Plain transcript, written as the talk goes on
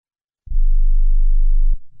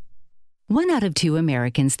1 out of 2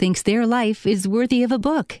 Americans thinks their life is worthy of a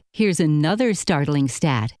book. Here's another startling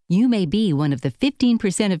stat. You may be one of the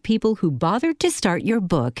 15% of people who bothered to start your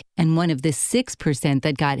book and one of the 6%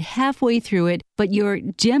 that got halfway through it, but your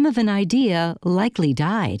gem of an idea likely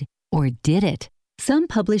died. Or did it? Some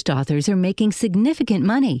published authors are making significant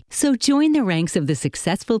money, so join the ranks of the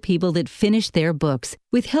successful people that finished their books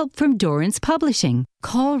with help from Dorrance Publishing.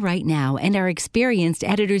 Call right now and our experienced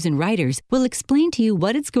editors and writers will explain to you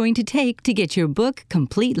what it's going to take to get your book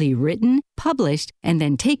completely written, published, and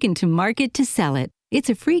then taken to market to sell it. It's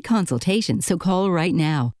a free consultation, so call right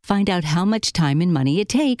now. Find out how much time and money it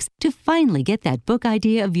takes to finally get that book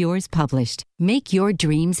idea of yours published. Make your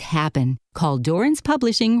dreams happen. Call Dorrance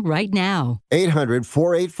Publishing right now.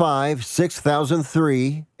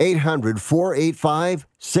 800-485-6003.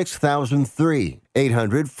 800-485-6003.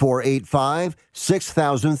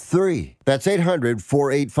 800-485-6003. That's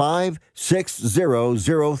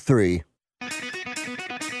 800-485-6003.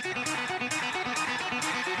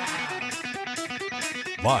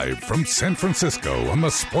 Live from San Francisco on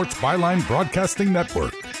the Sports Byline Broadcasting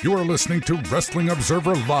Network, you are listening to Wrestling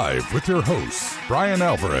Observer Live with your hosts, Bryan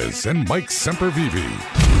Alvarez and Mike Sempervive.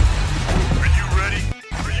 Are you ready?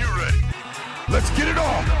 Are you ready? Let's get it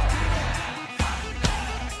on!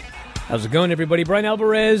 How's it going, everybody? Bryan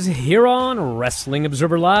Alvarez here on Wrestling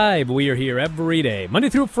Observer Live. We are here every day, Monday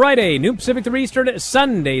through Friday, noon Pacific 3 Eastern,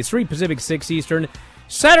 Sunday 3 Pacific 6 Eastern,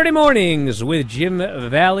 Saturday mornings with Jim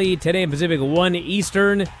Valley, 10 a.m. Pacific, 1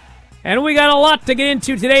 Eastern. And we got a lot to get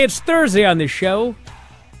into today. It's Thursday on this show.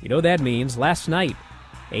 You know what that means. Last night,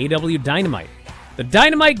 AEW Dynamite. The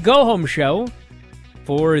Dynamite Go-Home show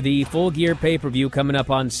for the Full Gear pay-per-view coming up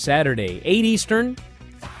on Saturday, 8 Eastern.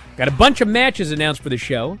 Got a bunch of matches announced for the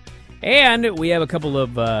show. And we have a couple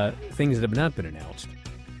of things that have not been announced,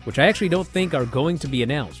 which I actually don't think are going to be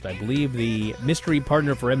announced. I believe the mystery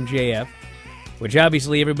partner for MJF, which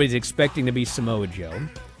obviously everybody's expecting to be Samoa Joe.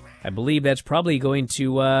 I believe that's probably going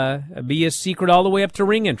to be a secret all the way up to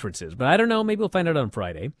ring entrances. But I don't know. Maybe we'll find out on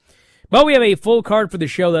Friday. But we have a full card for the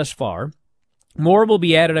show thus far. More will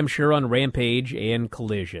be added, I'm sure, on Rampage and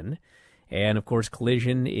Collision. And, of course,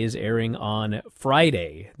 Collision is airing on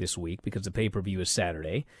Friday this week because the pay-per-view is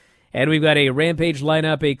Saturday. And we've got a Rampage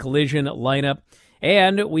lineup, a Collision lineup,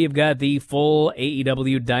 and we've got the full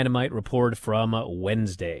AEW Dynamite report from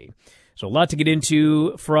Wednesday. So a lot to get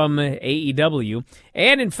into from AEW.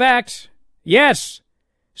 And in fact, yes,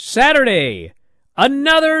 Saturday,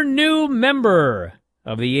 another new member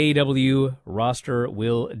of the AEW roster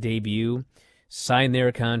will debut, sign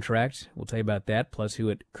their contract. We'll tell you about that, plus who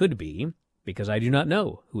it could be, because I do not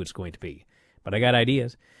know who it's going to be. But I got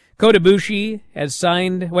ideas. Kota Ibushi has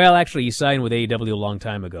signed, well, actually he signed with AEW a long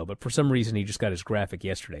time ago, but for some reason he just got his graphic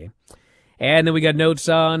yesterday. And then we got notes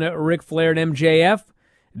on Ric Flair and MJF.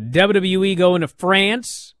 WWE going to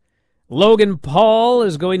France. Logan Paul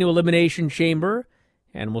is going to Elimination Chamber.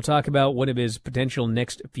 And we'll talk about one of his potential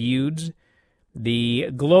next feuds. The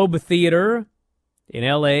Globe Theater in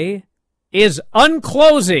L.A. is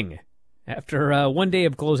unclosing after 1 day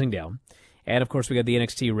of closing down. And, of course, we got the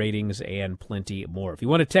NXT ratings and plenty more. If you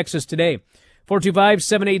want to text us today,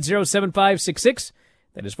 425-780-7566.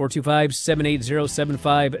 That is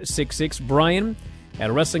 425-780-7566. Bryan at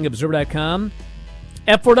WrestlingObserver.com.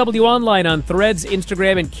 F4W Online on Threads,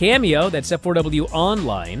 Instagram, and Cameo. That's F4W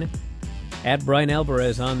Online. At Bryan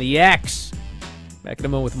Alvarez on the X. Back in a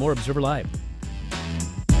moment with more Observer Live.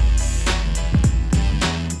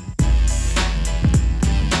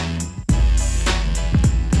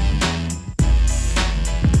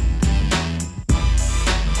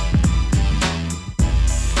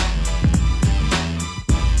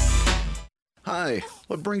 Hi,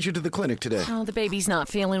 what brings you to the clinic today? Oh, the baby's not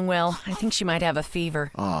feeling well. I think she might have a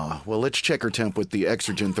fever. Well, let's check her temp with the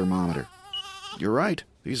Exergen thermometer. You're right.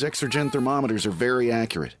 These Exergen thermometers are very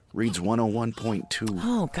accurate. Reads 101.2.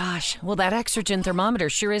 Oh, gosh. Well, that Exergen thermometer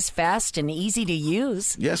sure is fast and easy to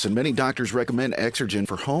use. Yes, and many doctors recommend Exergen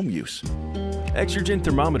for home use. Exergen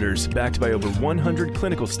thermometers, backed by over 100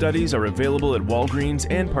 clinical studies, are available at Walgreens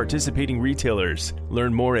and participating retailers.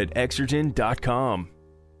 Learn more at Exergen.com.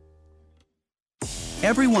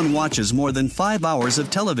 Everyone watches more than 5 hours of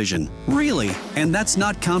television. Really? And that's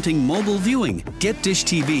not counting mobile viewing. Get Dish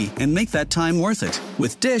TV and make that time worth it.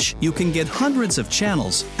 With Dish, you can get hundreds of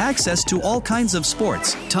channels, access to all kinds of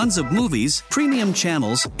sports, tons of movies, premium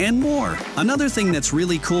channels, and more. Another thing that's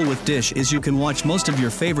really cool with Dish is you can watch most of your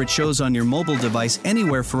favorite shows on your mobile device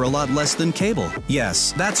anywhere for a lot less than cable.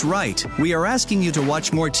 Yes, that's right. We are asking you to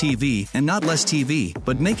watch more TV and not less TV,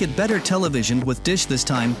 but make it better television with Dish this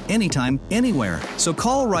time, anytime, anywhere. So So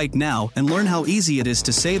call right now and learn how easy it is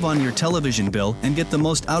to save on your television bill and get the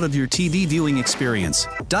most out of your TV viewing experience.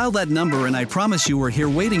 Dial that number and I promise you we're here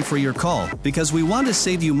waiting for your call because we want to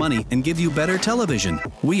save you money and give you better television.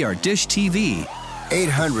 We are Dish TV.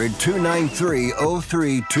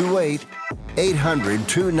 800-293-0328.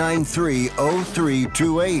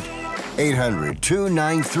 800-293-0328.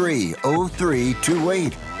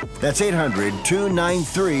 800-293-0328. That's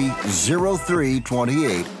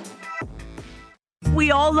 800-293-0328.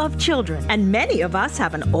 We all love children, and many of us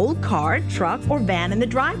have an old car, truck, or van in the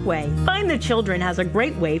driveway. Find the Children has a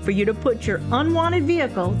great way for you to put your unwanted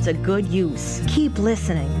vehicle to good use. Keep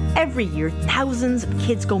listening. Every year, thousands of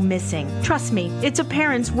kids go missing. Trust me, it's a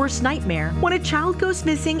parent's worst nightmare. When a child goes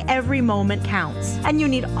missing, every moment counts, and you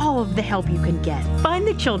need all of the help you can get. Find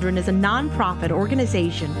the Children is a non-profit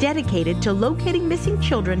organization dedicated to locating missing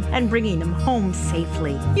children and bringing them home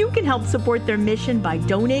safely. You can help support their mission by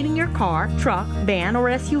donating your car, truck, van, or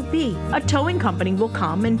SUV. A towing company will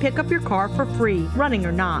come and pick up your car for free, running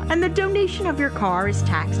or not, and the donation of your car is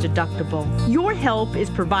tax deductible. Your help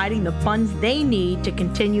is providing the funds they need to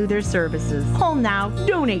continue their services. Call now,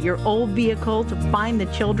 donate your old vehicle to Find the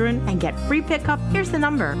Children, and get free pickup. Here's the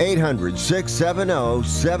number: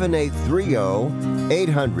 800-670-7830.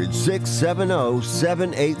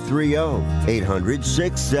 800-670-7830.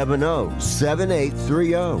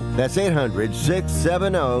 800-670-7830. That's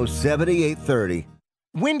 800-670-7830.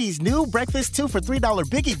 Wendy's new breakfast 2 for $3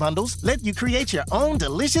 Biggie Bundles let you create your own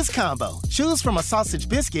delicious combo. Choose from a sausage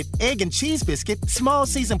biscuit, egg and cheese biscuit, small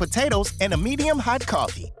seasoned potatoes, and a medium hot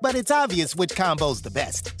coffee. But it's obvious which combo's the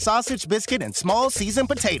best. Sausage biscuit and small seasoned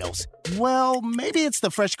potatoes. Well, maybe it's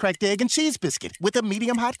the fresh cracked egg and cheese biscuit with a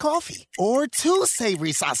medium hot coffee. Or 2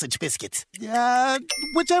 savory sausage biscuits.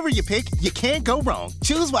 Whichever you pick, you can't go wrong.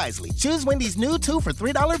 Choose wisely. Choose Wendy's new 2 for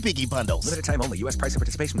 $3 Biggie Bundles. Limited time only. U.S. price and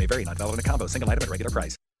participation may vary. Not valid in a combo. Single item at regular price.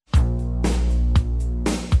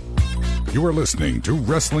 You are listening to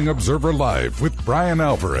Wrestling Observer Live with Bryan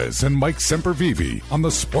Alvarez and Mike Sempervive on the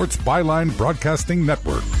Sports Byline Broadcasting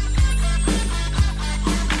Network.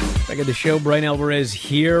 Back at the show, Bryan Alvarez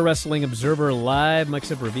here, Wrestling Observer Live. Mike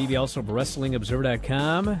Sempervive, also of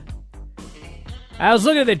WrestlingObserver.com. I was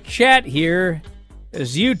looking at the chat here,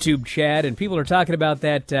 this YouTube chat, and people are talking about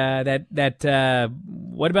that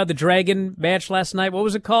what about the Dragon match last night? What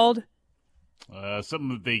was it called?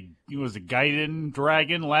 Something of it was a Gaiden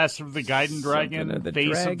Dragon, Last of the Gaiden Dragon, of the Face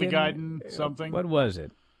Dragon. of the Gaiden, something. What was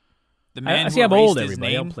it? The man see, who I'm old, erased his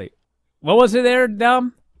everybody. name. I'll play. What was it there,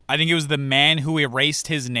 Dom? I think it was the man who erased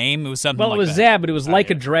his name. It was something Well, like it was that. that, but it was like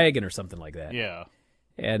a dragon or something like that. Yeah.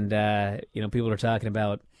 And, people are talking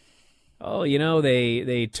about,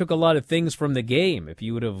 they took a lot of things from the game. If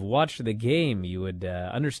you would have watched the game, you would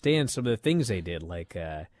understand some of the things they did, like,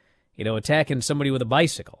 attacking somebody with a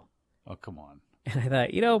bicycle. Oh, come on. And I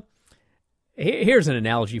thought, here's an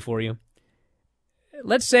analogy for you.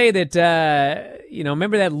 Let's say that,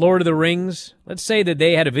 remember that Lord of the Rings? Let's say that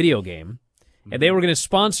they had a video game, and they were going to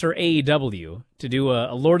sponsor AEW to do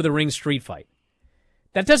a Lord of the Rings street fight.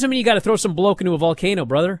 That doesn't mean you got to throw some bloke into a volcano,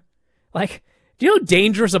 brother. Like, do you know how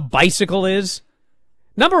dangerous a bicycle is?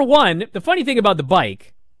 Number one, the funny thing about the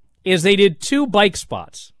bike is they did 2 bike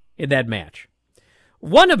spots in that match.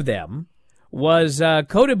 One of them was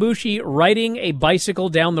Kota Ibushi riding a bicycle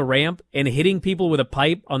down the ramp and hitting people with a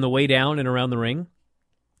pipe on the way down and around the ring.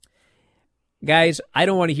 Guys, I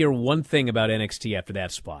don't want to hear one thing about NXT after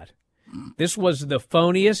that spot. This was the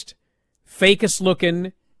phoniest,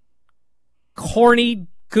 fakest-looking, corny,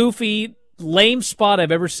 goofy, lame spot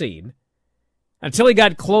I've ever seen until he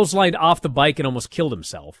got clotheslined off the bike and almost killed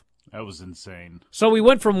himself. That was insane. So we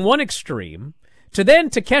went from one extreme to then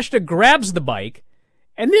Takeshita grabs the bike,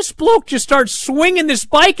 and this bloke just starts swinging this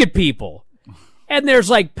bike at people. And there's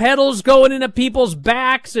like pedals going into people's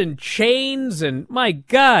backs and chains, and my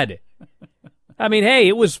God. I mean, hey,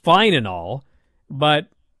 it was fine and all, but,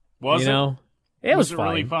 Was it was fine.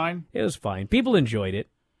 Really fine? It was fine. People enjoyed it.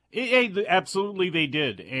 Absolutely they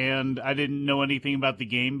did, and I didn't know anything about the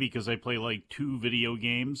game because I play like 2 video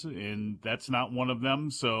games, and that's not one of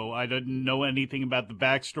them, so I didn't know anything about the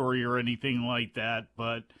backstory or anything like that,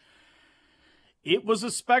 but it was a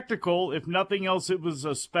spectacle. If nothing else, it was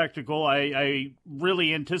a spectacle. I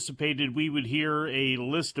really anticipated we would hear a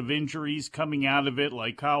list of injuries coming out of it,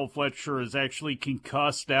 like Kyle Fletcher is actually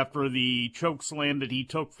concussed after the choke slam that he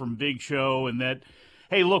took from Big Show, and that,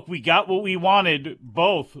 hey, look, we got what we wanted,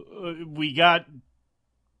 both. We got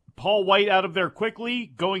Paul White out of there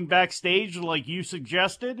quickly, going backstage like you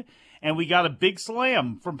suggested, and we got a big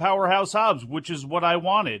slam from Powerhouse Hobbs, which is what I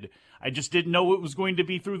wanted. I just didn't know it was going to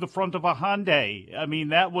be through the front of a Hyundai. I mean,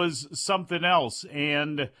 that was something else.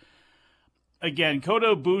 And again,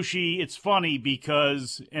 Kota Ibushi, it's funny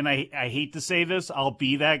because, and I hate to say this, I'll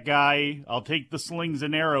be that guy. I'll take the slings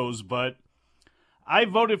and arrows, but I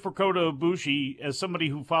voted for Kota Ibushi as somebody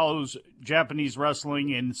who follows Japanese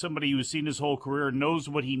wrestling and somebody who's seen his whole career, knows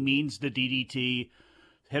what he means to DDT,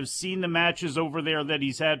 have seen the matches over there that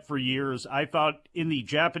he's had for years. I thought in the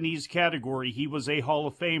Japanese category, he was a Hall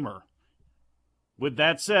of Famer. With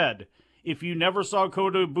that said, if you never saw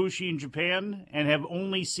Kota Ibushi in Japan and have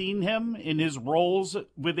only seen him in his roles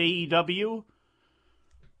with AEW,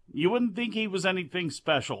 you wouldn't think he was anything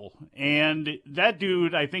special. And that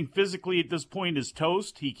dude, I think physically at this point is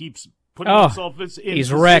toast. He keeps putting himself in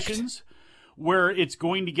he's positions where it's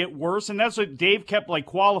going to get worse. And that's what Dave kept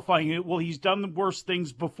qualifying it. Well, he's done the worst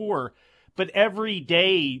things before. But every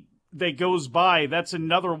day that goes by, that's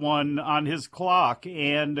another one on his clock.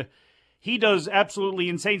 And he does absolutely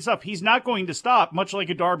insane stuff. He's not going to stop, much like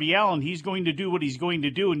a Darby Allin. He's going to do what he's going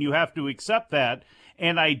to do, and you have to accept that.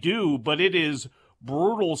 And I do, but it is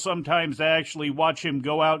brutal sometimes to actually watch him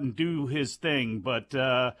go out and do his thing. But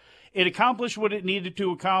it accomplished what it needed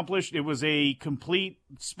to accomplish. It was a complete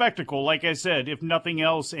spectacle, like I said, if nothing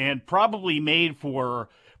else, and probably made for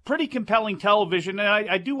pretty compelling television. And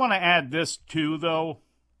I do want to add this, too, though.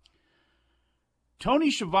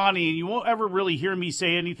 Tony Schiavone, and you won't ever really hear me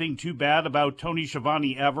say anything too bad about Tony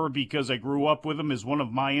Schiavone ever because I grew up with him as one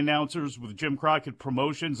of my announcers with Jim Crockett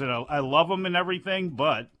Promotions, and I love him and everything,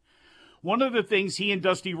 but one of the things he and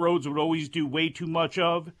Dusty Rhodes would always do way too much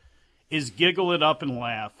of is giggle it up and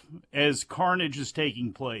laugh as carnage is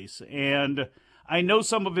taking place. And I know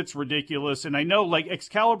some of it's ridiculous, and I know,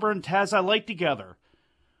 Excalibur and Taz I like together.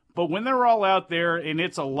 But when they're all out there and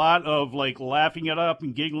it's a lot of, laughing it up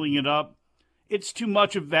and giggling it up, it's too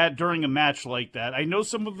much of that during a match like that. I know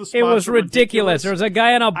some of the spots It was ridiculous. There was a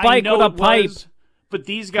guy on a bike with a pipe. But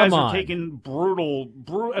these guys are taking brutal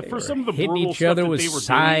for some of the hitting brutal each stuff other that with they were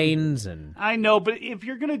signs doing. and I know, but if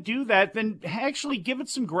you're going to do that, then actually give it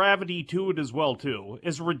some gravity to it as well, too.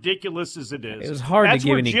 As ridiculous as it is, it was hard to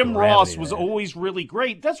give any Jim gravity Ross to was that. always really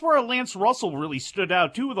great. That's where Lance Russell really stood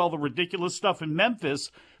out too, with all the ridiculous stuff in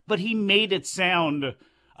Memphis. But he made it sound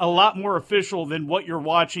a lot more official than what you're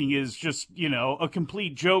watching is just, a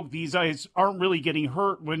complete joke. These guys aren't really getting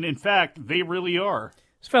hurt when, in fact, they really are.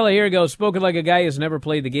 This fella here goes, spoken like a guy who's never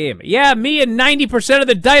played the game. Yeah, me and 90% of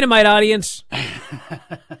the Dynamite audience.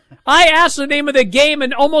 I asked the name of the game,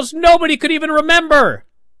 and almost nobody could even remember.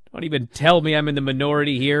 Don't even tell me I'm in the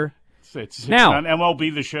minority here. It's now, on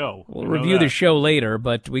MLB The Show. We'll review the show later,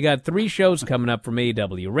 but we got 3 shows coming up from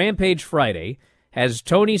AEW. Rampage Friday has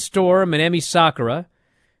Tony Storm and Emi Sakura.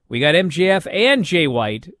 We got MJF and Jay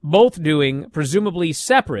White both doing presumably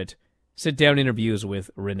separate sit-down interviews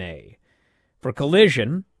with Renee. For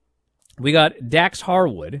Collision, we got Dax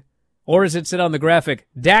Harwood, or as it said on the graphic,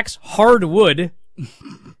 Dax Hardwood.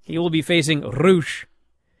 He will be facing Roosh.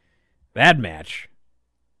 That match.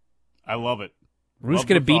 I love it. Roosh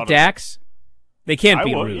going to beat Dax? They can't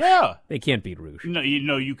beat Roosh. Yeah. They can't beat Roosh. No,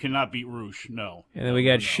 you cannot beat Roosh. No. And then we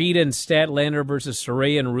got Sheeta and Statlander versus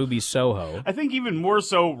Saraya and Ruby Soho. I think even more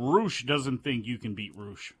so, Roosh doesn't think you can beat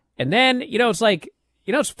Roosh. And then, it's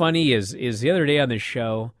what's funny is the other day on this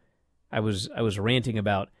show, I was ranting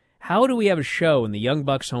about how do we have a show in the Young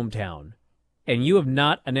Bucks' hometown, and you have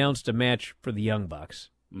not announced a match for the Young Bucks.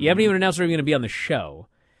 You haven't even announced they're going to be on the show.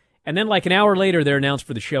 And then an hour later, they're announced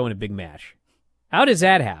for the show in a big match. How does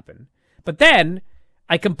that happen? But then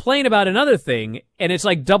I complain about another thing, and it's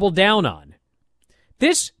double down on.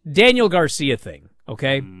 This Daniel Garcia thing,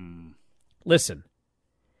 okay? Listen.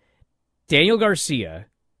 Daniel Garcia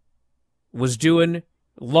was doing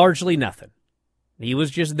largely nothing. He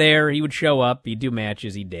was just there. He would show up. He'd do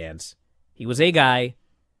matches. He'd dance. He was a guy.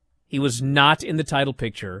 He was not in the title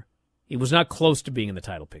picture. He was not close to being in the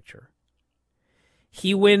title picture.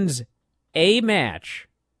 He wins a match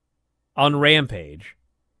on Rampage,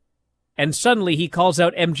 and suddenly he calls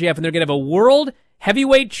out MJF, and they're going to have a World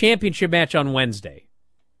Heavyweight Championship match on Wednesday.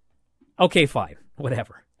 Okay, fine.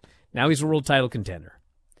 Whatever. Now he's a world title contender.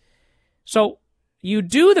 So you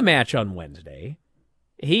do the match on Wednesday.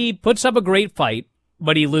 He puts up a great fight,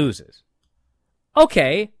 but he loses.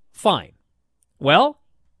 Okay, fine. Well,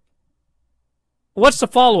 what's the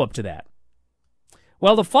follow-up to that?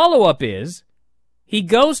 Well, the follow-up is he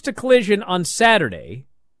goes to Collision on Saturday.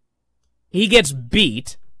 He gets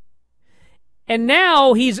beat. And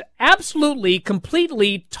now he's absolutely,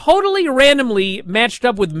 completely, totally randomly matched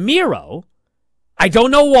up with Miro. I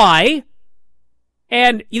don't know why.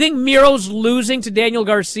 And you think Miro's losing to Daniel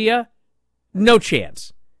Garcia? No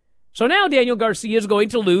chance. So now Daniel Garcia is going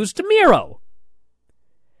to lose to Miro.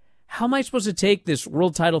 How am I supposed to take this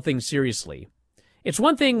world title thing seriously It's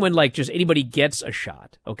one thing when, like, just anybody gets a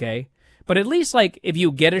shot, okay? But at least, like, if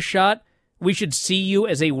you get a shot, we should see you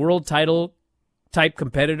as a world title type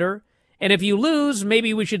competitor. And if you lose,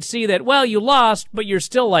 maybe we should see that, well, you lost, but you're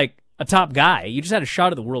still, like, a top guy. You just had a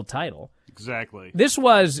shot at the world title. Exactly. This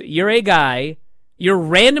was, you're a guy, you're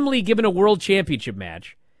randomly given a world championship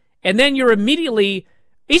match, and then you're immediately,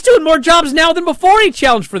 he's doing more jobs now than before he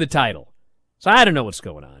challenged for the title. So I don't know what's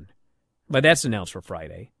going on. But that's announced for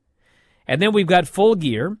Friday. And then we've got Full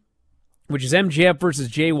Gear, which is MJF versus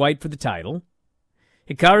Jay White for the title.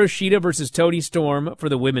 Hikaru Shida versus Toni Storm for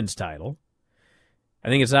the women's title. I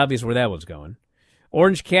think it's obvious where that one's going.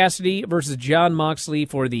 Orange Cassidy versus Jon Moxley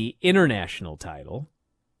for the international title.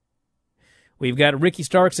 We've got Ricky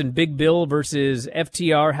Starks and Big Bill versus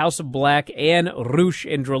FTR, House of Black, and Rush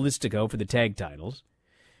and Drolistico for the tag titles.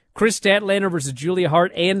 Chris Statlander versus Julia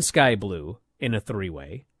Hart and Sky Blue in a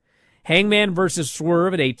three-way. Hangman versus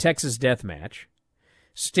Swerve in a Texas death match.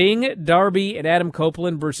 Sting, Darby, and Adam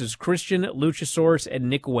Copeland versus Christian, Luchasaurus, and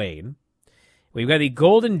Nick Wayne. We've got the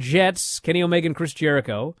Golden Jets, Kenny Omega and Chris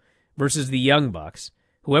Jericho, versus the Young Bucks.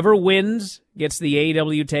 Whoever wins gets the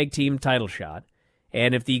AEW Tag Team title shot.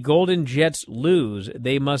 And if the Golden Jets lose,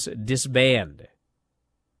 they must disband.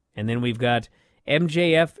 And then we've got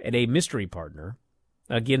MJF and a mystery partner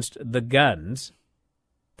against the Guns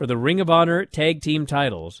for the Ring of Honor Tag Team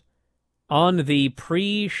titles on the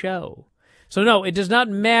pre-show. So no, it does not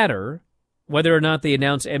matter whether or not they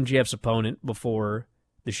announce MJF's opponent before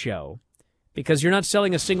the show, because you're not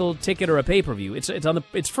selling a single ticket or a pay-per-view.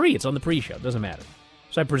 It's free. It's on the pre-show. It doesn't matter.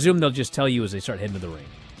 So I presume they'll just tell you as they start heading to the ring.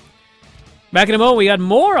 Back in a moment, we got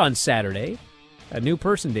more on Saturday. A new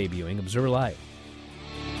person debuting, Observer Live.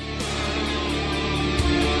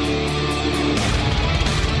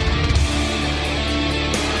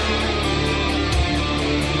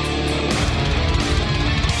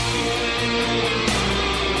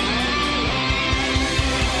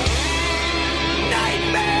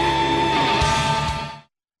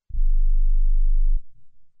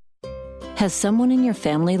 Has someone in your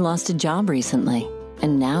family lost a job recently,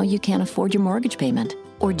 and now you can't afford your mortgage payment?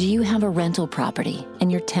 Or do you have a rental property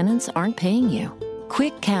and your tenants aren't paying you?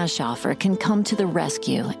 Quick Cash Offer can come to the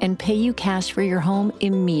rescue and pay you cash for your home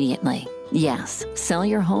immediately. Yes, sell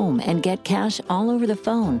your home and get cash all over the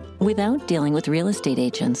phone without dealing with real estate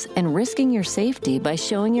agents and risking your safety by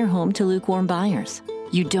showing your home to lukewarm buyers.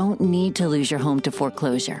 You don't need to lose your home to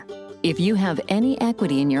foreclosure. If you have any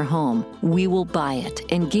equity in your home, we will buy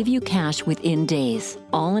it and give you cash within days,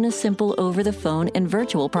 all in a simple over-the-phone and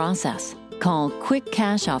virtual process. Call Quick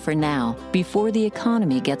Cash Offer now before the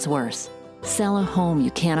economy gets worse. Sell a home you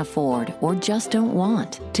can't afford or just don't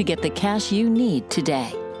want to get the cash you need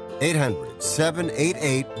today.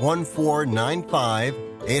 800-788-1495.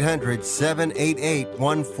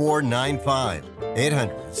 800-788-1495.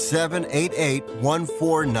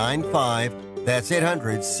 800-788-1495. That's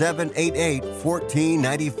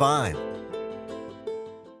 800-788-1495.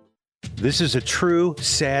 This is a true,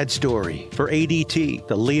 sad story for ADT,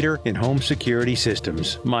 the leader in home security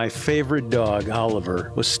systems. My favorite dog,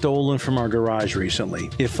 Oliver, was stolen from our garage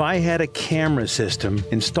recently. If I had a camera system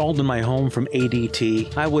installed in my home from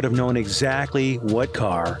ADT, I would have known exactly what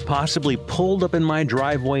car possibly pulled up in my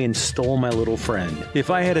driveway and stole my little friend.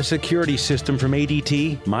 If I had a security system from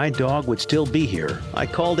ADT, my dog would still be here. I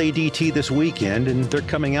called ADT this weekend, and they're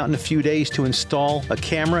coming out in a few days to install a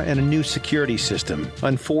camera and a new security system.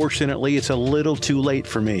 Unfortunately, it's a little too late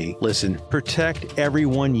for me. Listen, protect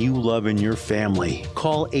everyone you love in your family.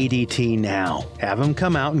 Call ADT now. Have them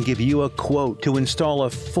come out and give you a quote to install a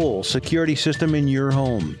full security system in your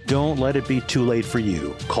home. Don't let it be too late for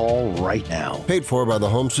you. Call right now. Paid for by the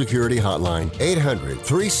Home Security Hotline.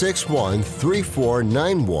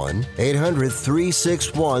 800-361-3491.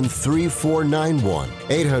 800-361-3491.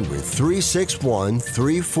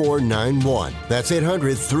 800-361-3491. That's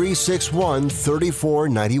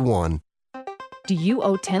 800-361-3491. Do you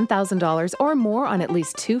owe $10,000 or more on at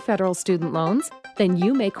least 2 federal student loans? Then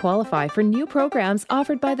you may qualify for new programs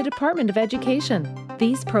offered by the Department of Education.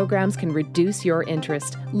 These programs can reduce your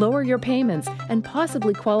interest, lower your payments, and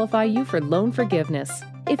possibly qualify you for loan forgiveness.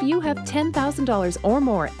 If you have $10,000 or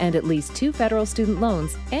more and at least 2 federal student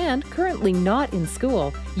loans and currently not in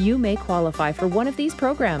school, you may qualify for one of these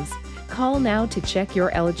programs. Call now to check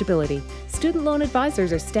your eligibility. Student loan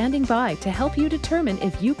advisors are standing by to help you determine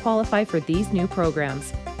if you qualify for these new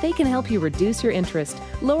programs. They can help you reduce your interest,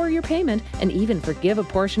 lower your payment, and even forgive a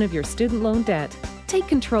portion of your student loan debt. Take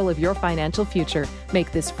control of your financial future.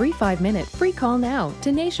 Make this free 5-minute free call now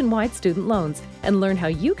to Nationwide Student Loans and learn how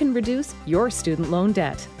you can reduce your student loan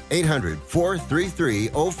debt.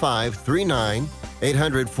 800-433-0539.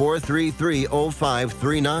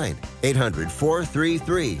 800-433-0539.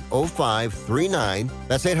 800-433-0539.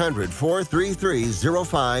 That's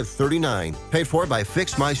 800-433-0539. Paid for by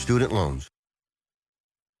Fix My Student Loans.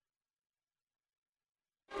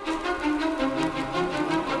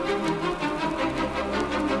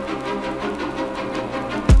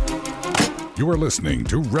 You are listening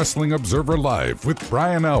to Wrestling Observer Live with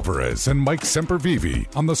Bryan Alvarez and Mike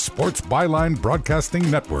Sempervive on the Sports Byline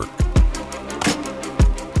Broadcasting Network.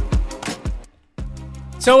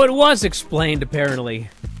 So it was explained, apparently.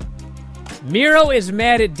 Miro is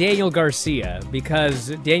mad at Daniel Garcia because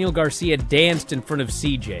Daniel Garcia danced in front of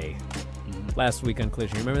CJ last week on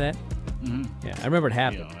Collision. You remember that? Mm-hmm. Yeah, I remember it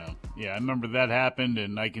happened. Yeah, I remember that happened,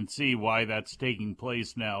 and I can see why that's taking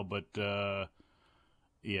place now, but,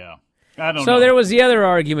 yeah. I don't know. So there was the other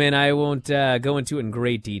argument. I won't go into it in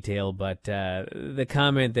great detail, but the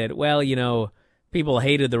comment that, well, you know, people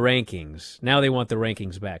hated the rankings. Now they want the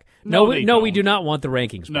rankings back. No, we do not want the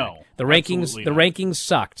rankings back. The rankings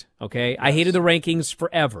sucked, okay? Yes. I hated the rankings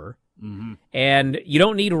forever. Mm-hmm. And you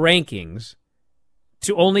don't need rankings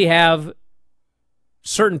to only have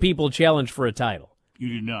certain people challenge for a title. You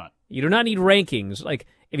do not. You do not need rankings. Like,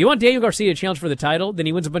 if you want Daniel Garcia to challenge for the title, then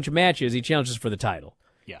he wins a bunch of matches, he challenges for the title.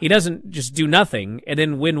 Yeah. He doesn't just do nothing and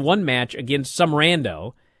then win one match against some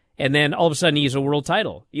rando, and then all of a sudden he's a world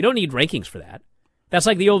title. You don't need rankings for that. That's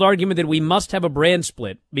like the old argument that we must have a brand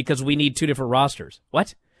split because we need two different rosters.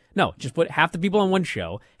 What? No, just put half the people on one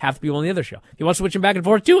show, half the people on the other show. If you want to switch them back and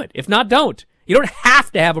forth, do it. If not, don't. You don't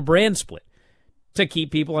have to have a brand split to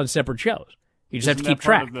keep people on separate shows. You just have to keep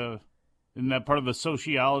track. Isn't that part of the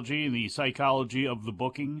sociology and the psychology of the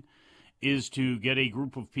booking is to get a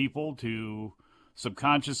group of people to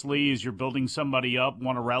subconsciously, as you're building somebody up,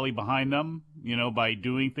 want to rally behind them, you know, by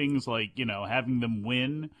doing things like, you know, having them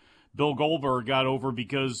win. Bill Goldberg got over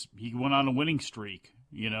because he went on a winning streak.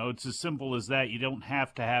 You know, it's as simple as that. You don't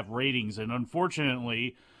have to have ratings. And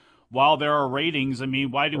unfortunately, while there are ratings, I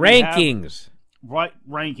mean, why do we have rankings? Why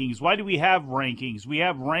do we have rankings? We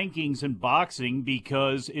have rankings in boxing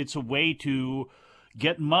because it's a way to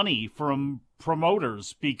get money from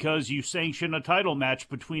promoters, because you sanction a title match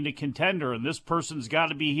between a contender and this person's got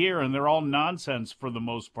to be here, and they're all nonsense for the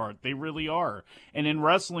most part. They really are. And in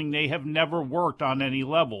wrestling, they have never worked on any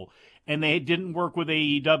level, and they didn't work with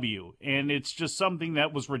AEW, and it's just something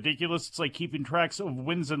that was ridiculous. It's like keeping tracks of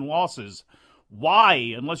wins and losses.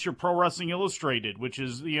 Why? Unless you're Pro Wrestling Illustrated, which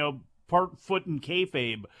is, you know, part foot in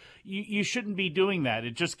kayfabe. You shouldn't be doing that.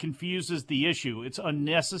 It just confuses the issue. It's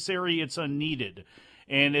unnecessary. It's unneeded.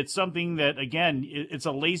 And it's something that, again, it's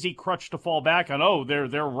a lazy crutch to fall back on. Oh,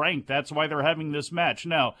 they're ranked. That's why they're having this match.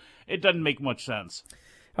 No, it doesn't make much sense.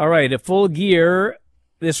 All right, at Full Gear,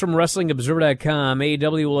 this from WrestlingObserver.com,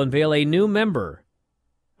 AEW will unveil a new member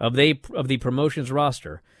of the promotion's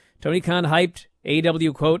roster. Tony Khan hyped,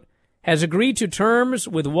 AEW, quote, has agreed to terms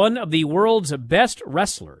with one of the world's best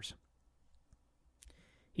wrestlers.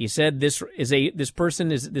 He said this person,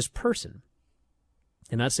 did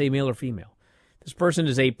not say male or female. This person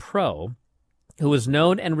is a pro who is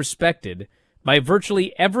known and respected by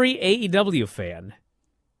virtually every AEW fan.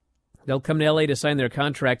 They'll come to LA to sign their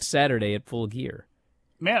contract Saturday at Full Gear.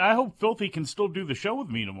 Man, I hope Filthy can still do the show with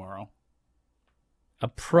me tomorrow. A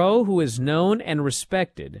pro who is known and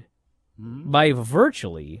respected by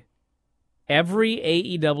virtually every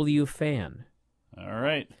AEW fan. All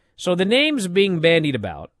right. So the names being bandied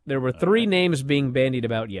about, there were three names being bandied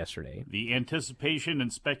about yesterday. The anticipation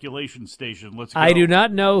and speculation station. Let's go. I do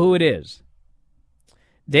not know who it is.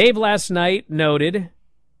 Dave last night noted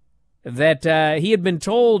that he had been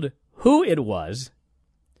told who it was,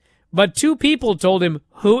 but two people told him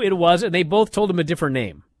who it was, and they both told him a different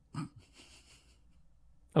name.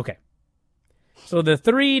 Okay. So the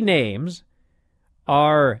three names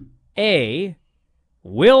are A,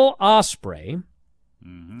 Will Ospreay,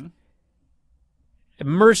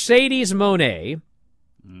 Mercedes Moné,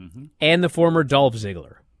 and the former Dolph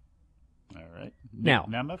Ziggler. All right. Now,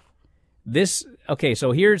 Nemeth?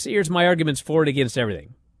 So here's my arguments for and against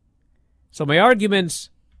everything. So my arguments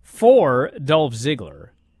for Dolph Ziggler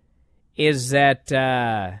is that,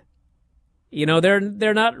 they're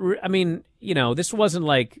not, I mean, this wasn't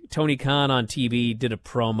like Tony Khan on TV did a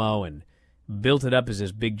promo and built it up as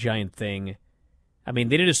this big giant thing. I mean,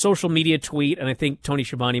 they did a social media tweet, and I think Tony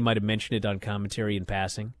Schiavone might have mentioned it on commentary in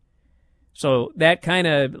passing. So that kind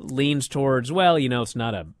of leans towards, it's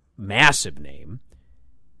not a massive name.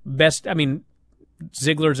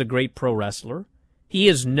 Ziggler's a great pro wrestler. He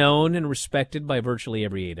is known and respected by virtually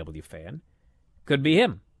every AEW fan. Could be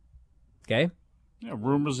him. Okay? Yeah,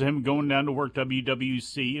 rumors of him going down to work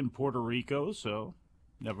WWC in Puerto Rico, so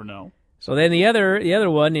never know. So then the other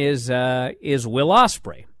one is Will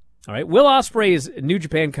Ospreay. All right, Will Ospreay's New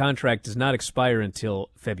Japan contract does not expire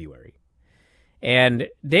until February. And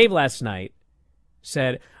Dave last night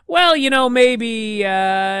said, well, maybe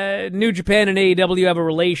New Japan and AEW have a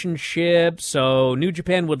relationship, so New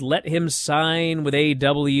Japan would let him sign with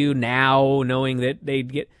AEW now, knowing that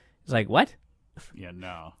they'd get... It's like, what? Yeah,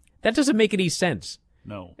 no. That doesn't make any sense.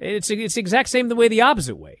 No. It's the exact same the way the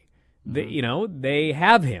opposite way. They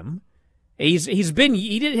have him. He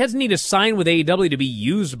doesn't need to sign with AEW to be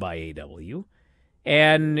used by AEW.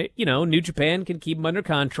 And, New Japan can keep him under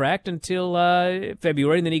contract until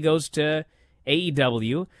February, and then he goes to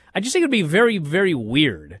AEW. I just think it would be very, very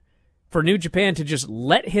weird for New Japan to just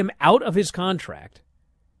let him out of his contract,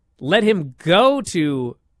 let him go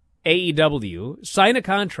to AEW, sign a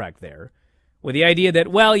contract there, with the idea that,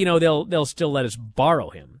 well, they'll still let us borrow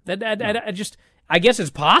him. I guess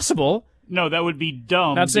it's possible. No, that would be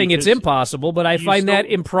dumb. Not saying it's impossible, but I find that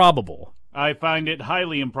improbable. I find it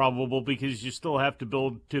highly improbable because you still have to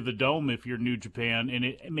build to the dome if you're New Japan, and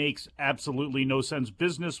it makes absolutely no sense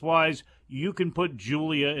business-wise. You can put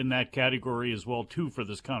Julia in that category as well, too, for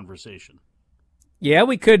this conversation. Yeah,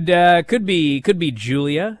 we could be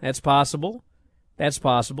Julia. That's possible. And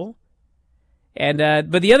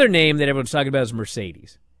but the other name that everyone's talking about is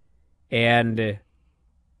Mercedes, and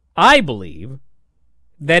I believe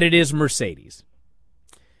that it is Mercedes.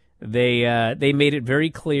 They made it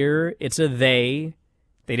very clear it's a they.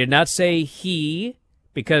 They did not say he,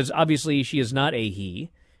 because obviously she is not a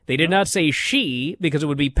he. They did not say she, because it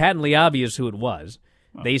would be patently obvious who it was.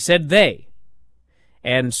 They said they.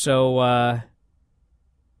 And so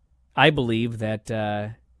I believe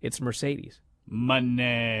that it's Mercedes.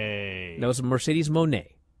 Monet. No, it's Mercedes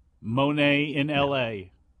Monet. Monet in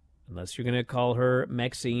L.A. Unless you're going to call her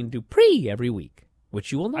Maxine Dupree every week,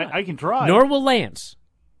 which you will not. I can try. Nor will Lance.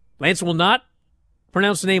 Lance will not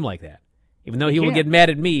pronounce the name like that, even though he will get mad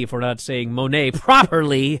at me for not saying Monet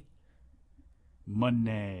properly.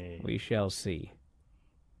 Monet. We shall see.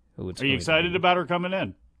 Are you excited about her coming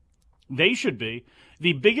in? They should be.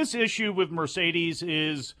 The biggest issue with Mercedes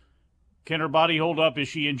is, can her body hold up? Is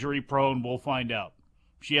she injury prone? We'll find out.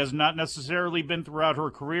 She has not necessarily been throughout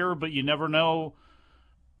her career, but you never know.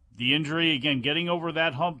 The injury, again, getting over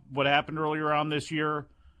that hump, what happened earlier on this year,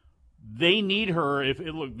 they need her.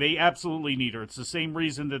 They absolutely need her. It's the same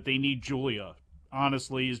reason that they need Julia,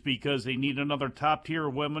 honestly, is because they need another top-tier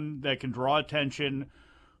woman that can draw attention,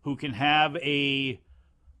 who can have a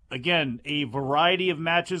variety of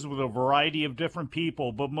matches with a variety of different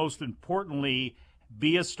people, but most importantly,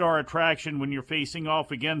 be a star attraction when you're facing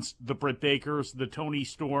off against the Britt Bakers, the Tony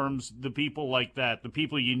Storms, the people like that, the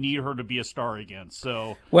people you need her to be a star against.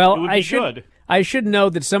 So, well, it would be good. I should know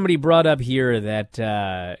that somebody brought up here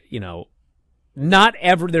that, not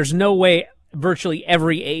ever, there's no way virtually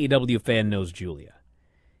every AEW fan knows Julia.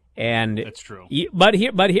 And that's true. But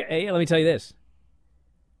here, hey, let me tell you this.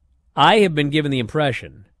 I have been given the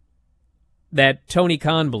impression that Tony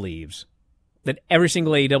Khan believes that every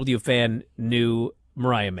single AEW fan knew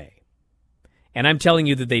Mariah May. And I'm telling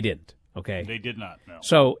you that they didn't, okay? They did not, no.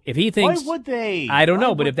 So if he thinks... Why would they? I don't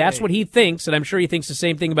know, but if that's what he thinks, and I'm sure he thinks the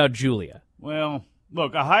same thing about Julia. Well,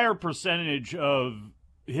 look, a higher percentage of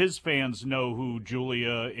his fans know who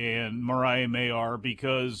Julia and Mariah May are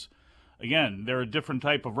because, again, they're a different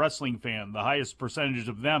type of wrestling fan. The highest percentage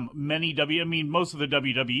of them, most of the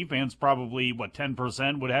WWE fans, probably,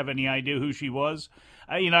 10% would have any idea who she was.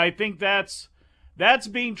 I think that's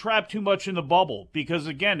being trapped too much in the bubble because,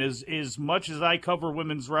 again, as much as I cover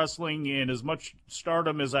women's wrestling and as much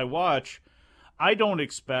Stardom as I watch, I don't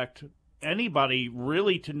expect anybody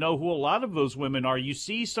really to know who a lot of those women are. You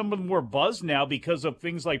see some of them more buzz now because of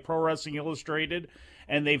things like Pro Wrestling Illustrated,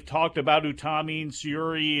 and they've talked about Utami and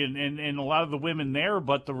Syuri and a lot of the women there,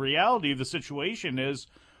 but the reality of the situation is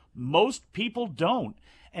most people don't.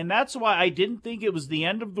 And that's why I didn't think it was the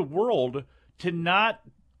end of the world to not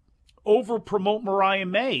over-promote Mariah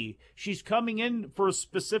May. She's coming in for a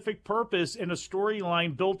specific purpose and a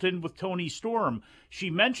storyline built in with Tony Storm.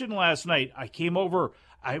 She mentioned last night,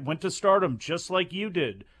 I went to Stardom just like you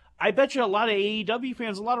did. I bet you a lot of AEW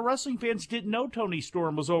fans, a lot of wrestling fans didn't know Tony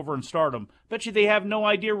Storm was over in Stardom. Bet you they have no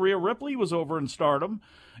idea Rhea Ripley was over in Stardom.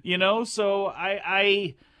 So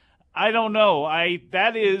I don't know.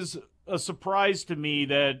 That is a surprise to me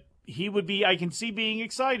that he would be, I can see being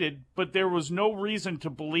excited, but there was no reason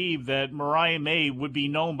to believe that Mariah May would be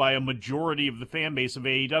known by a majority of the fan base of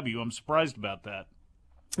AEW. I'm surprised about that.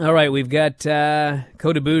 All right, we've got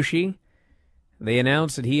Kota Ibushi. They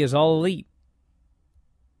announced that he is All Elite,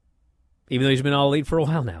 even though he's been All Elite for a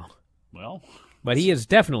while now. Well, But he is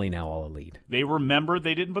definitely now All Elite. They remembered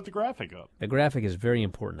they didn't put the graphic up. The graphic is very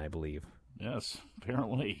important, I believe. Yes,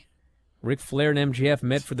 apparently. Ric Flair and MJF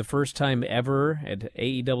met for the first time ever at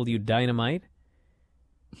AEW Dynamite.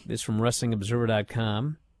 This from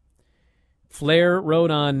WrestlingObserver.com. Flair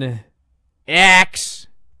wrote on X.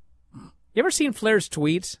 You ever seen Flair's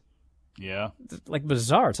tweets? Yeah. It's like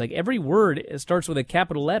bizarre. It's like every word starts with a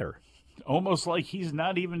capital letter. Almost like he's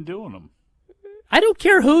not even doing them. I don't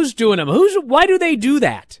care who's doing them. Why do they do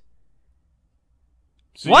that?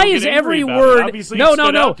 So why is every word... No,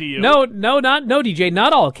 DJ,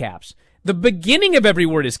 not all caps. The beginning of every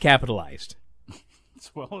word is capitalized.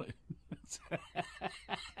 Well,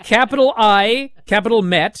 capital I, capital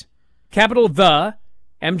Met, capital The,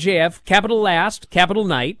 MJF, capital Last, capital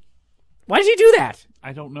Night. Why does he do that?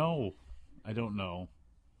 I don't know.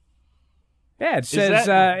 Yeah, it says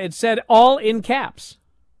it said all in caps.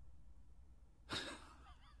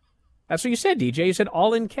 That's what you said, DJ. You said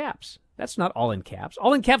all in caps. That's not all in caps.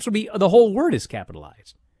 All in caps would be the whole word is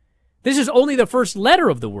capitalized. This is only the first letter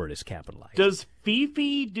of the word is capitalized. Does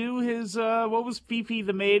Fifi do his, what was Fifi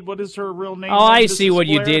the maid? What is her real name? Oh, I see what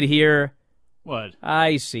you did here. What?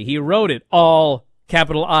 I see. He wrote it all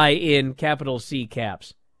capital I in capital C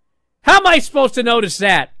caps. How am I supposed to notice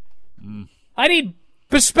that? I need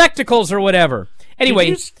spectacles or whatever.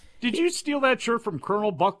 Anyway. Did you steal that shirt from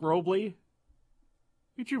Colonel Buck Robley?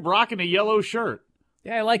 Look at you rocking a yellow shirt.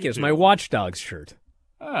 Yeah, I like it. It's my Watchdogs shirt.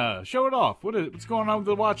 Show it off. What's going on with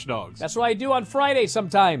the Watchdogs? That's what I do on Friday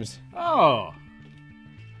sometimes. Oh.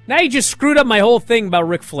 Now you just screwed up my whole thing about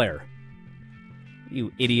Ric Flair.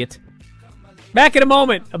 You idiot. Back in a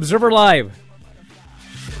moment. Observer Live.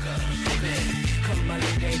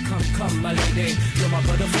 Come, my lady, you're my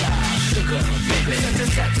butterfly, sugar, baby.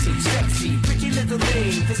 Such a sexy, pretty little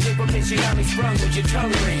thing. This little bitch, you got me sprung with your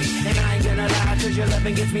tongue ring. And I ain't gonna lie, cause your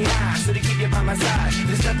loving gets me high. So to keep you by my side,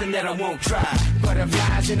 there's nothing that I won't try.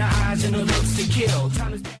 Butterflies in the eyes and the looks to kill.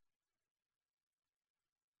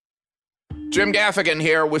 Jim Gaffigan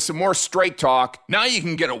here with some more Straight Talk. Now you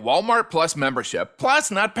can get a Walmart Plus membership,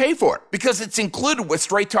 plus not pay for it, because it's included with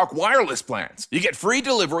Straight Talk wireless plans. You get free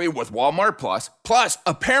delivery with Walmart Plus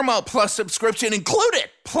a Paramount Plus subscription included.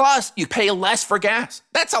 Plus, you pay less for gas.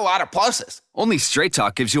 That's a lot of pluses. Only Straight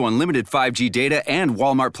Talk gives you unlimited 5G data and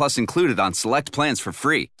Walmart Plus included on select plans for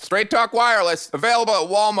free. Straight Talk wireless, available at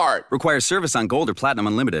Walmart. Requires service on Gold or Platinum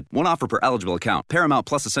Unlimited. One offer per eligible account. Paramount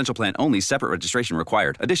Plus Essential Plan only. Separate registration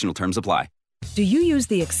required. Additional terms apply. Do you use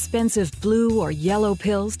the expensive blue or yellow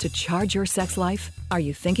pills to charge your sex life? Are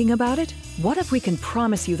you thinking about it? What if we can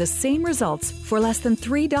promise you the same results for less than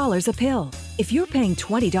 $3 a pill? If you're paying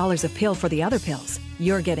 $20 a pill for the other pills,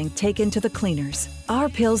 you're getting taken to the cleaners. Our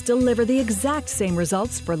pills deliver the exact same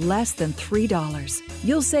results for less than $3.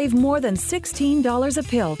 You'll save more than $16 a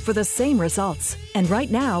pill for the same results. And right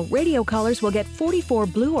now, radio callers will get 44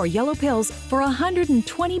 blue or yellow pills for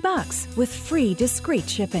 $120 with free discreet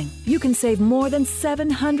shipping. You can save more than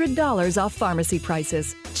 $700 off pharmacy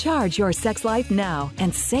prices. Charge your sex life now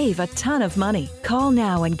and save a ton of money. Call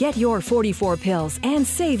now and get your 44 pills and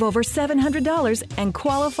save over $700 and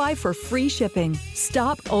qualify for free shipping.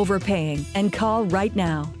 Stop overpaying and call right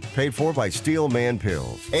now. Paid for by Steel Man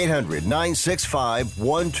Pills.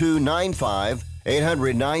 800-965-1295.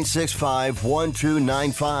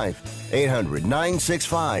 800-965-1295.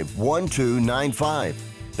 800-965-1295.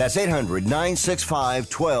 That's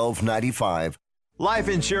 800-965-1295. Life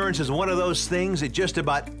insurance is one of those things that just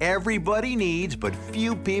about everybody needs, but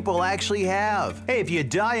few people actually have. Hey, if you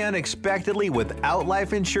die unexpectedly without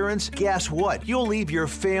life insurance, guess what? You'll leave your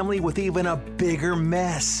family with even a bigger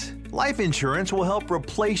mess. Life insurance will help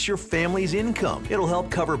replace your family's income. It'll help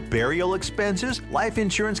cover burial expenses. Life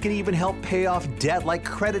insurance can even help pay off debt like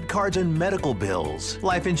credit cards and medical bills.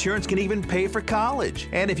 Life insurance can even pay for college.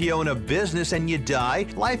 And if you own a business and you die,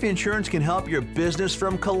 life insurance can help your business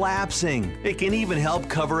from collapsing. It can even help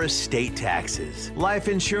cover estate taxes. Life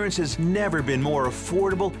insurance has never been more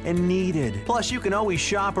affordable and needed. Plus, you can always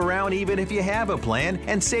shop around even if you have a plan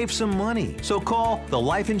and save some money. So call the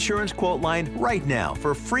Life Insurance Quote Line right now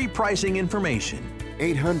for free pricing information.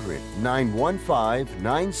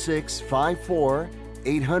 800-915-9654.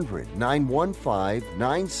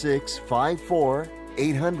 800-915-9654.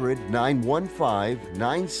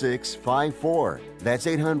 800-915-9654. That's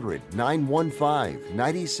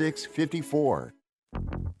 800-915-9654.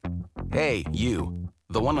 Hey, you.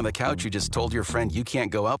 The one on the couch who just told your friend you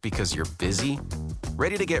can't go out because you're busy?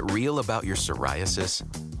 Ready to get real about your psoriasis?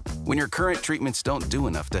 When your current treatments don't do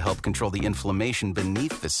enough to help control the inflammation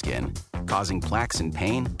beneath the skin, causing plaques and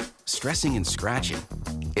pain, stressing and scratching,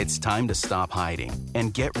 It's time to stop hiding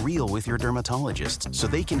and get real with your dermatologist so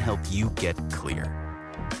they can help you get clear.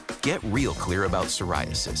 Get real clear about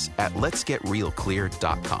psoriasis at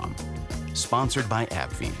letsgetrealclear.com. Sponsored by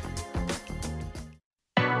AbbVie.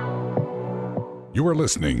 You are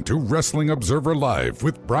listening to Wrestling Observer Live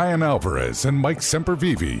with Bryan Alvarez and Mike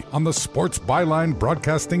Sempervive on the Sports Byline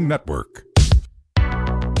Broadcasting Network.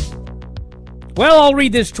 Well, I'll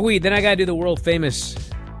read this tweet, then I got to do the world-famous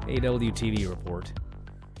AWTV report.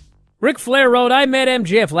 Ric Flair wrote, I met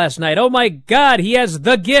MJF last night. Oh, my God, he has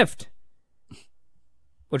the gift.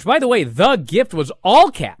 Which, by the way, the gift was all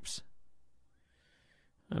caps.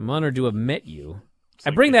 I'm honored to have met you. I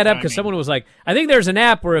bring that up because someone was like, I think there's an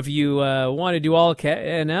app where if you want to do all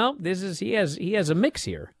caps. No, he has a mix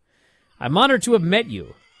here. I'm honored to have met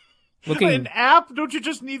you. An app? Don't you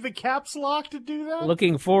just need the caps lock to do that?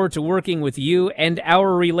 Looking forward to working with you and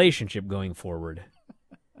our relationship going forward.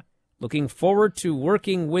 Looking forward to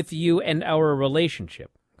working with you and our relationship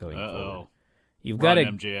going forward. You've got a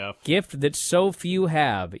MJF. gift that so few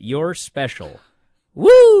have. You're special.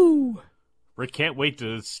 Woo! Rick can't wait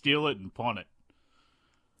to steal it and pawn it.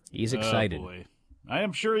 He's excited. Oh, boy. I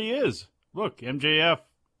am sure he is. Look, MJF,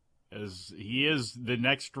 he is the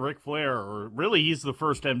next Ric Flair, or really he's the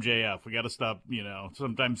first MJF. We got to stop,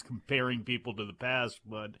 sometimes comparing people to the past,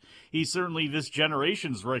 but he's certainly this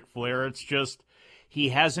generation's Ric Flair. It's just he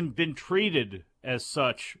hasn't been treated as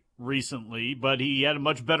such recently, but he had a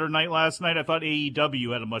much better night last night. I thought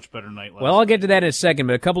AEW had a much better night last night. Well, I'll get to that in a second,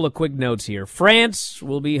 but a couple of quick notes here. France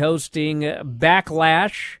will be hosting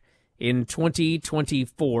Backlash in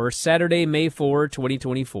 2024, Saturday, May 4,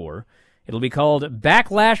 2024. It'll be called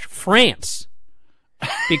Backlash France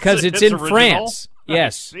because it's in original? France.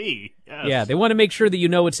 Yes. I see. Yes. Yeah, they want to make sure that you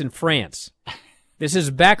know it's in France. This is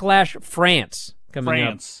Backlash France coming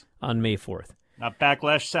up on May 4th. Not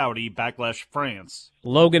Backlash Saudi, Backlash France.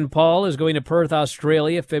 Logan Paul is going to Perth,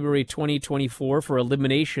 Australia, February 2024 for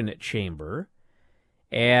Elimination Chamber.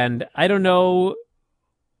 And I don't know,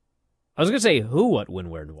 I was going to say who, what, when,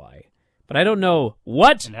 where, and why. But I don't know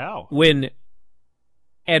what, and how, when,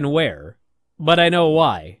 and where. But I know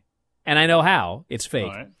why. And I know how. It's fake.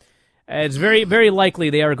 All right. It's very, very likely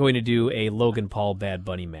they are going to do a Logan Paul Bad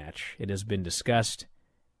Bunny match. It has been discussed.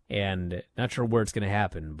 And not sure where it's going to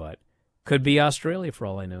happen, but could be Australia for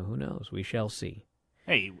all I know. Who knows? We shall see.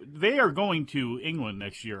 Hey, they are going to England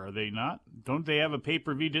next year, are they not? Don't they have a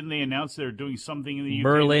pay-per-view? Didn't they announce they're doing something in the UK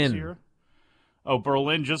Berlin. this year? Oh,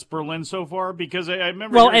 Berlin, just Berlin so far? Because I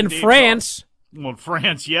remember... Well, and France. Well,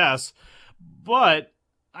 France, yes. But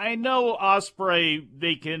I know Ospreay,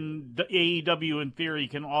 AEW in theory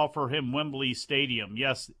can offer him Wembley Stadium.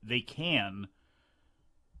 Yes, they can.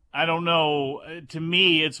 I don't know. To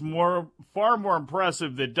me, it's far more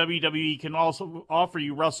impressive that WWE can also offer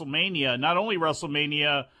you WrestleMania. Not only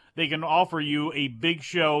WrestleMania, they can offer you a big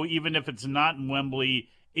show, even if it's not in Wembley,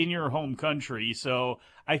 in your home country. So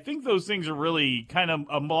I think those things are really kind of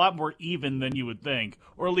a lot more even than you would think,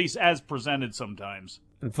 or at least as presented sometimes.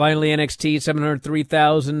 And finally, NXT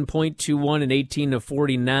 703,000.21 and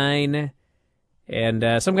 18-49.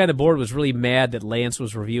 And some guy on the board was really mad that Lance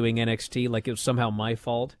was reviewing NXT like it was somehow my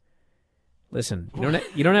fault. Listen,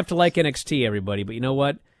 you don't have to like NXT, everybody, but you know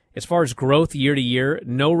what? As far as growth year to year,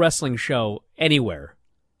 no wrestling show anywhere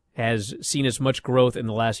has seen as much growth in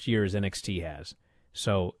the last year as NXT has.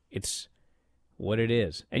 So it's what it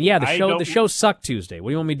is. And yeah, the show sucked Tuesday. What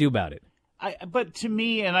do you want me to do about it? But to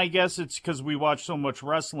me, and I guess it's because we watch so much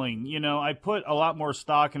wrestling, I put a lot more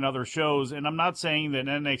stock in other shows, and I'm not saying that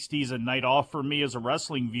NXT is a night off for me as a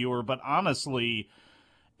wrestling viewer, but honestly,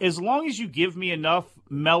 as long as you give me enough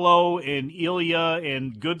Mello and Ilya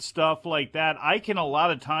and good stuff like that, I can a lot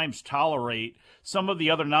of times tolerate some of the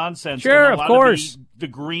other nonsense. Sure, and of course. The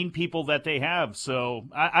green people that they have. So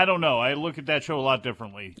I don't know. I look at that show a lot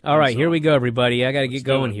differently. All right, here we go, everybody. I got to get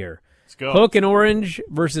going here. Let's go. Hook and Orange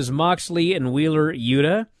versus Moxley and Wheeler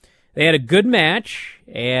Yuta. They had a good match,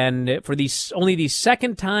 and for only the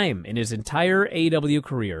second time in his entire AEW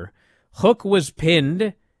career, Hook was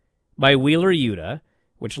pinned by Wheeler Yuta,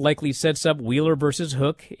 which likely sets up Wheeler versus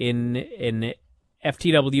Hook in an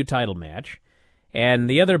FTW title match. And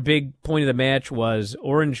the other big point of the match was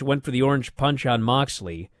Orange went for the orange punch on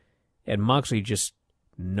Moxley, and Moxley just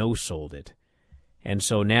no-sold it. And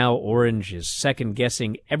so now Orange is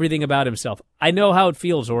second-guessing everything about himself. I know how it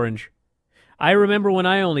feels, Orange. I remember when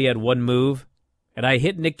I only had one move, and I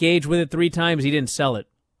hit Nick Gage with it 3 times, he didn't sell it.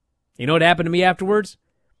 You know what happened to me afterwards?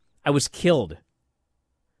 I was killed.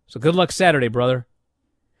 So good luck Saturday, brother.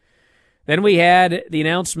 Then we had the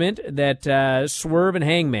announcement that Swerve and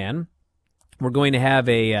Hangman were going to have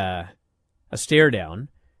a stare down,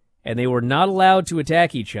 and they were not allowed to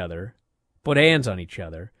attack each other, put hands on each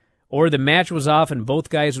other, or the match was off and both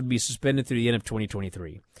guys would be suspended through the end of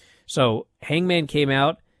 2023. So Hangman came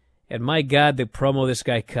out, and my God, the promo this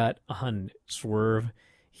guy cut on Swerve,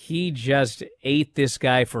 he just ate this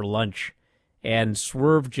guy for lunch. And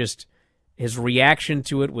Swerve just, his reaction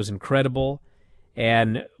to it was incredible.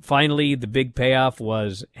 And finally, the big payoff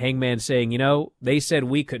was Hangman saying, they said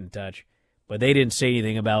we couldn't touch, but they didn't say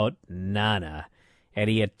anything about Nana. And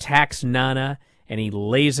he attacks Nana, and he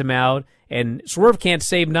lays him out. And Swerve can't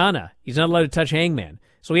save Nana. He's not allowed to touch Hangman.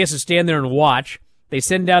 So he has to stand there and watch. They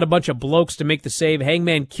send out a bunch of blokes to make the save.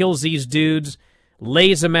 Hangman kills these dudes,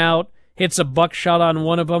 lays them out, hits a buckshot on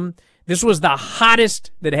one of them. This was the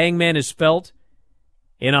hottest that Hangman has felt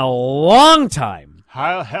in a long time.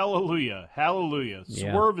 Hallelujah. Hallelujah.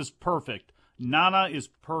 Yeah. Swerve is perfect. Nana is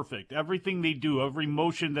perfect. Everything they do, every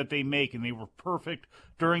motion that they make, and they were perfect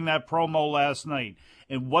during that promo last night.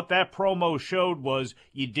 And what that promo showed was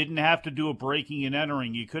you didn't have to do a breaking and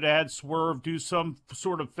entering. You could have had Swerve do some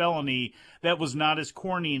sort of felony that was not as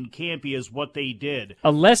corny and campy as what they did.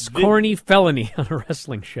 A less corny felony on a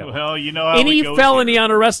wrestling show. Well, you know how any it goes felony here.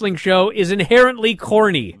 on a wrestling show is inherently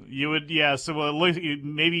corny. You would, yeah. So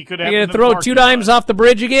maybe you could have. You gonna throw two dimes off the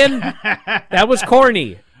bridge again? That was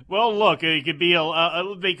corny. Well, look, it could be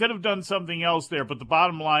they could have done something else there, but the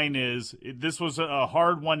bottom line is this was a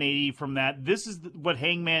hard 180 from that. This is what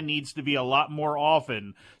Hangman needs to be a lot more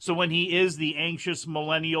often. So when he is the anxious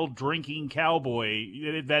millennial drinking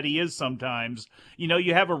cowboy that he is sometimes,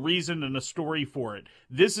 you have a reason and a story for it.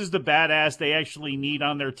 This is the badass they actually need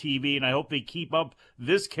on their TV, and I hope they keep up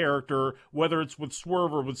this character, whether it's with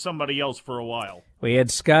Swerve or with somebody else, for a while. We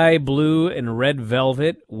had Sky Blue and Red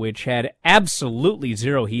Velvet, which had absolutely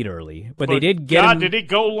zero heat early. But they did get him. Did it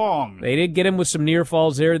go long? They did get him with some near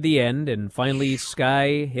falls there at the end, and finally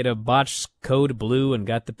Sky hit a botched code blue and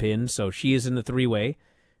got the pin, so she is in the three-way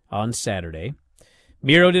on Saturday.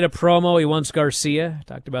 Miro did a promo. He wants Garcia.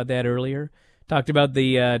 Talked about that earlier. Talked about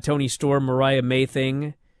the Tony Storm, Mariah May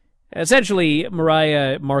thing. Essentially,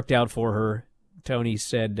 Mariah marked out for her. Tony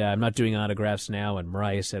said, I'm not doing autographs now, and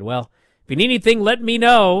Mariah said, well, if you need anything, let me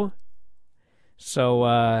know.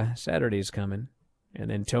 So Saturday's coming. And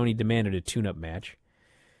then Tony demanded a tune-up match.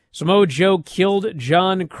 Samoa Joe killed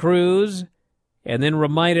John Cruz and then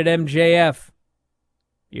reminded MJF,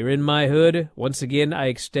 you're in my hood. Once again, I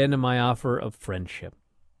extend my offer of friendship.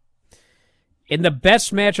 In the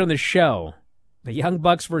best match on the show, the Young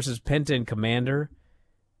Bucks versus Penta and Commander,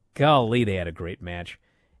 golly, they had a great match.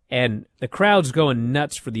 And the crowd's going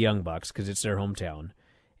nuts for the Young Bucks because it's their hometown.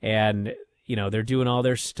 And, they're doing all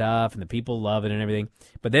their stuff, and the people love it and everything.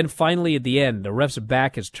 But then finally at the end, the ref's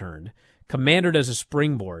back is turned. Commander does a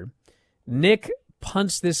springboard. Nick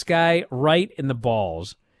punts this guy right in the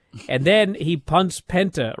balls. And then he punts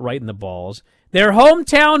Penta right in the balls. Their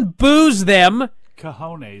hometown boos them.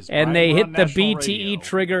 Cojones. And Brian, they we're hit on the national BTE radio.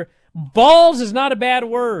 trigger. Balls is not a bad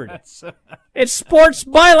word. It's Sports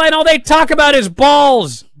Byline. All they talk about is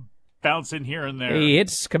balls. Bouncing here and there. He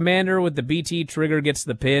hits Commander with the BT trigger, gets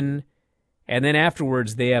the pin, and then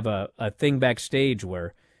afterwards they have a thing backstage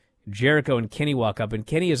where Jericho and Kenny walk up, and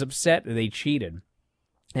Kenny is upset that they cheated.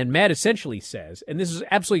 And Matt essentially says, and this is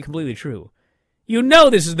absolutely completely true,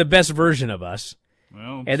 this is the best version of us.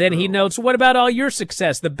 Well, and then he notes, what about all your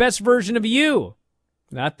success? The best version of you.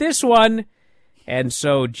 Not this one. And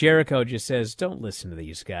so Jericho just says, don't listen to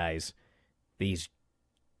these guys. Don't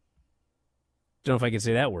know if I can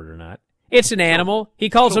say that word or not. It's an animal. He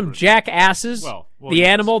calls them jackasses. Well, the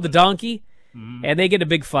animal, the donkey. Mm-hmm. And they get a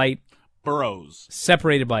big fight. Burrows.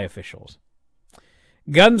 Separated by officials.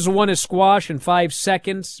 Guns won a squash in 5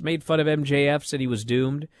 seconds. Made fun of MJF. Said he was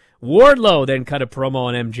doomed. Wardlow then cut a promo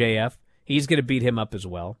on MJF. He's going to beat him up as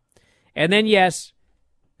well. And then, yes,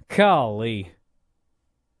 golly,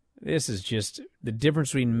 this is just the difference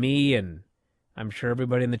between me and I'm sure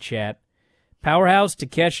everybody in the chat. Powerhouse,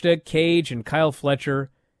 Takeshita, Cage, and Kyle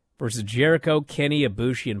Fletcher versus Jericho, Kenny,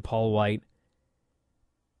 Ibushi, and Paul White.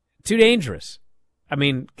 Too dangerous. I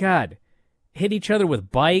mean, God, hit each other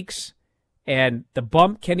with bikes, and the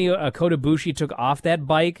bump Kenny Kota Ibushi took off that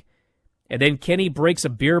bike, and then Kenny breaks a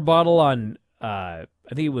beer bottle on, I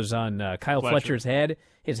think it was on Kyle Fletcher's head.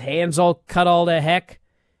 His hands all cut all to heck.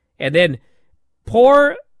 And then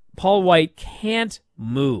poor Paul White can't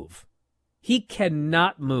move. He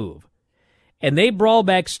cannot move. And they brawl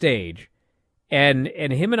backstage, and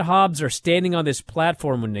him and Hobbs are standing on this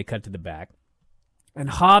platform when they cut to the back.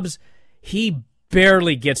 And Hobbs, he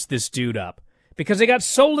barely gets this dude up because they got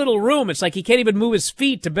so little room. It's like he can't even move his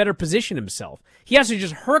feet to better position himself. He has to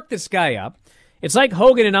just herc this guy up. It's like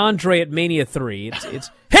Hogan and Andre at Mania 3.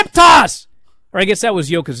 It's hip toss! Or I guess that was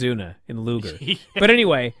Yokozuna in Luger. Yeah. But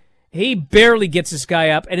anyway, he barely gets this guy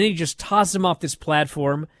up, and then he just tosses him off this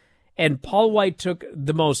platform. And Paul White took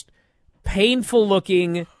the most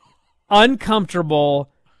painful-looking, uncomfortable,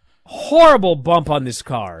 horrible bump on this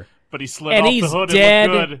car. But he slid off the hood dead.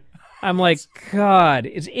 and looked good. I'm like, God,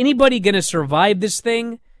 is anybody going to survive this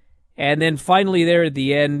thing? And then finally there at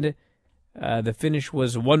the end, the finish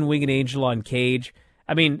was One Winged Angel on Cage.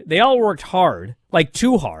 I mean, they all worked hard, like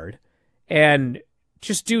too hard, and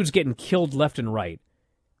just dudes getting killed left and right.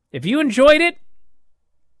 If you enjoyed it,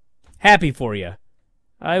 happy for you.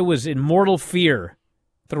 I was in mortal fear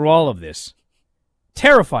through all of this.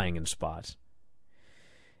 Terrifying in spots.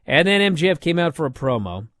 And then MJF came out for a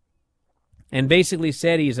promo and basically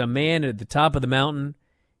said he's a man at the top of the mountain.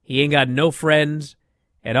 He ain't got no friends.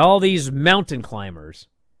 And all these mountain climbers,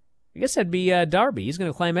 I guess that'd be Darby. He's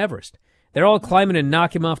going to climb Everest. They're all climbing and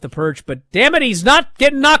knock him off the perch, but damn it, he's not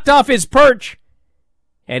getting knocked off his perch.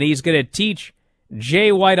 And he's going to teach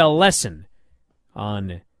Jay White a lesson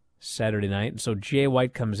on Saturday night. And so Jay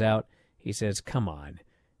White comes out. He says, come on.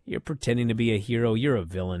 You're pretending to be a hero. You're a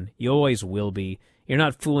villain. You always will be. You're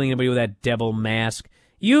not fooling anybody with that devil mask.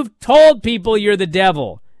 You've told people you're the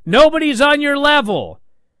devil. Nobody's on your level.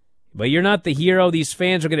 But you're not the hero. These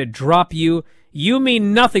fans are going to drop you. You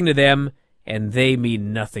mean nothing to them, and they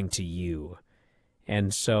mean nothing to you.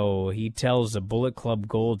 And so he tells the Bullet Club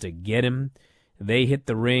Gold to get him. They hit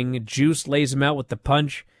the ring. Juice lays him out with the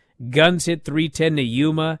punch. Guns hit 310 to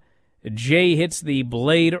Yuma. Jay hits the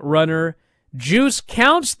Blade Runner. Juice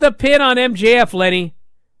counts the pin on MJF, Lenny.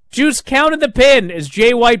 Juice counted the pin as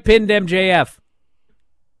Jay White pinned MJF.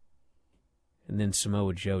 And then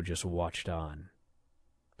Samoa Joe just watched on.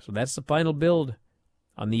 So that's the final build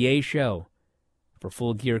on the A show for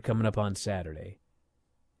Full Gear coming up on Saturday.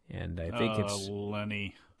 And I think it's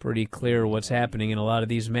Lenny, pretty clear what's happening in a lot of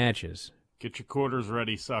these matches. Get your quarters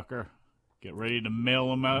ready, sucker. Get ready to mail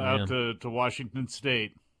them out to Washington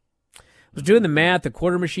State. I was doing the math. The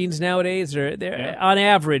quarter machines nowadays, they're on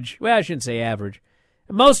average, well, I shouldn't say average.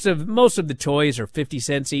 Most of the toys are 50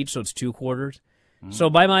 cents each, so it's 2 quarters. Mm-hmm. So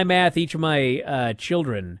by my math, each of my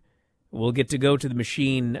children will get to go to the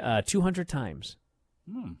machine 200 times.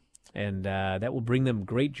 And that will bring them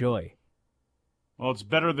great joy. Well, it's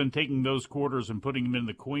better than taking those quarters and putting them in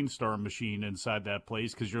the Coinstar machine inside that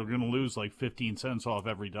place because you're going to lose like 15 cents off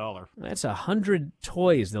every dollar. That's 100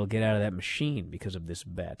 toys they'll get out of that machine because of this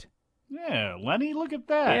bet. Yeah, Lenny, look at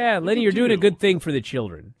that. Yeah, Lenny, you're doing a good thing for the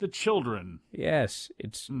children. The children. Yes,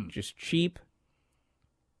 it's just cheap.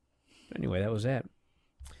 Anyway, that was that.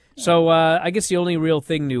 So I guess the only real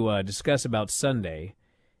thing to discuss about Sunday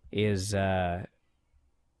is the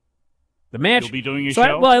match. You'll be doing a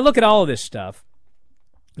show? I look at all of this stuff.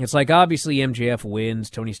 It's like, obviously, MJF wins,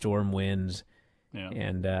 Tony Storm wins,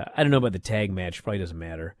 and I don't know about the tag match. Probably doesn't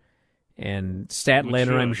matter. And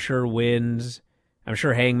Statlander, I'm sure, wins. I'm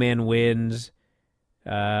sure Hangman wins.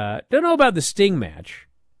 Don't know about the Sting match.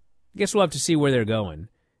 Guess we'll have to see where they're going.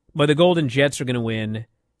 But the Golden Jets are going to win,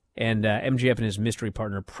 and MJF and his mystery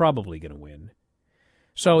partner probably going to win.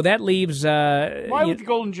 So that leaves... Why would the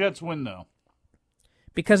Golden Jets win, though?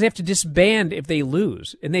 Because they have to disband if they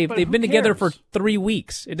lose. And they've been together for 3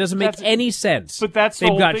 weeks. It doesn't make any sense. But that's the they've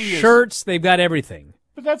whole got thing shirts, they've got everything.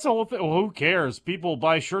 But that's the whole thing. Well, who cares? People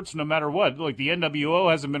buy shirts no matter what. Like, the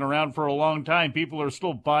NWO hasn't been around for a long time. People are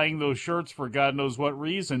still buying those shirts for God knows what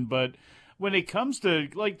reason. But when it comes to,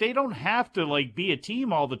 like, they don't have to, like, be a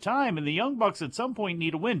team all the time. And the Young Bucks at some point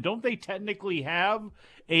need a win. Don't they technically have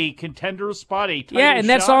a contender spot, a title and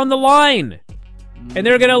that's shot? on the line. And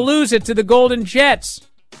they're going to lose it to the Golden Jets.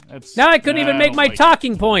 Now I couldn't even make my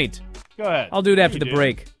talking point. Go ahead. I'll do it after the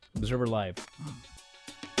break. Observer Live.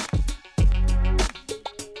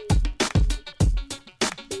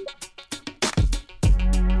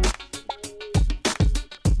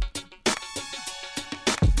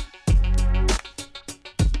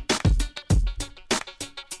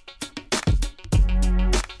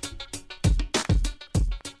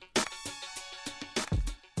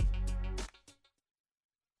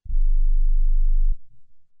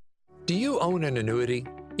 Do you own an annuity,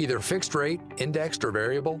 either fixed rate, indexed, or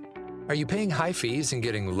variable? Are you paying high fees and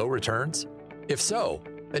getting low returns? If so,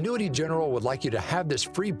 Annuity General would like you to have this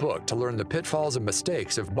free book to learn the pitfalls and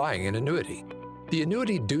mistakes of buying an annuity. The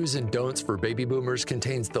Annuity Do's and Don'ts for Baby Boomers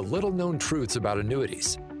contains the little-known truths about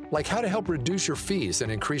annuities, like how to help reduce your fees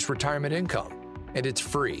and increase retirement income. And it's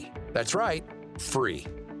free. That's right, free.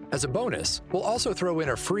 As a bonus, we'll also throw in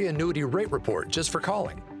a free annuity rate report just for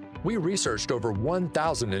calling. We researched over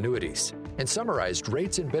 1,000 annuities and summarized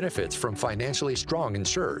rates and benefits from financially strong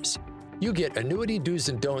insurers. You get Annuity Do's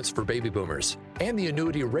and Don'ts for Baby Boomers and the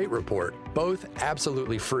Annuity Rate Report, both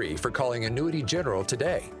absolutely free for calling Annuity General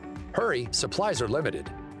today. Hurry, supplies are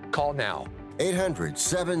limited. Call now.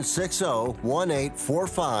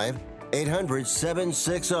 800-760-1845.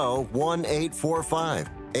 800-760-1845.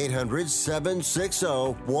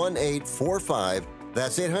 800-760-1845.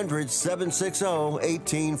 That's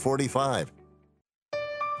 800-760-1845.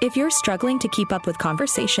 If you're struggling to keep up with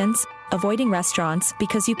conversations, avoiding restaurants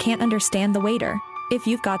because you can't understand the waiter, if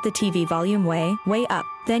you've got the TV volume way up,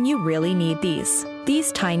 then you really need these.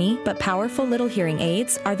 These tiny but powerful little hearing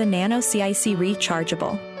aids are the Nano CIC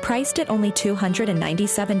Rechargeable, priced at only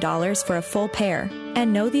 $297 for a full pair.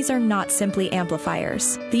 And no, these are not simply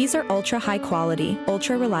amplifiers. These are ultra high quality,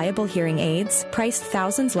 ultra reliable hearing aids, priced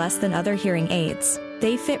thousands less than other hearing aids.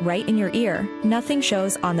 They fit right in your ear, nothing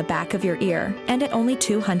shows on the back of your ear, and at only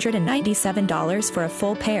 $297 for a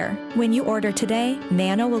full pair. When you order today,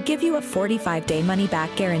 Nano will give you a 45-day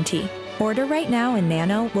money-back guarantee. Order right now and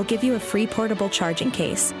Nano will give you a free portable charging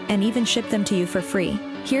case and even ship them to you for free.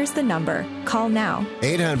 Here's the number. Call now.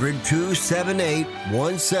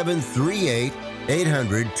 800-278-1738.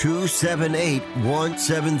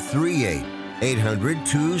 800-278-1738.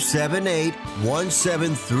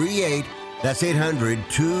 800-278-1738. That's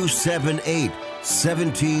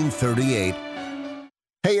 800-278-1738.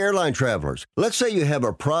 Hey, airline travelers, let's say you have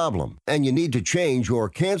a problem and you need to change or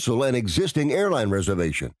cancel an existing airline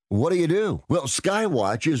reservation. What do? Well,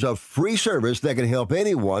 Skywatch is a free service that can help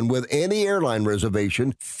anyone with any airline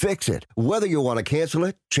reservation fix it. Whether you want to cancel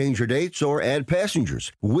it, change your dates, or add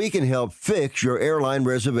passengers, we can help fix your airline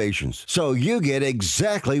reservations so you get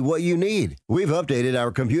exactly what you need. We've updated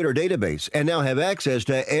our computer database and now have access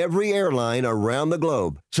to every airline around the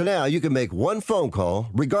globe. So now you can make one phone call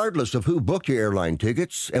regardless of who booked your airline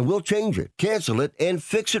tickets, and we'll change it, cancel it, and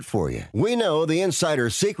fix it for you. We know the insider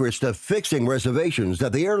secrets to fixing reservations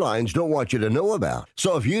that the airlines don't want you to know about.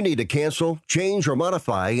 So if you need to cancel, change, or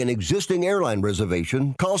modify an existing airline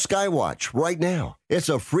reservation, call Skywatch right now. It's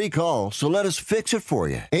a free call, so let us fix it for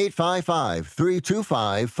you.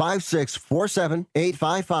 855-325-5647.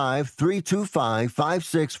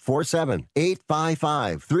 855-325-5647.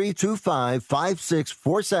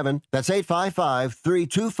 855-325-5647. That's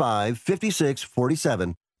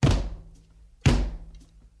 855-325-5647.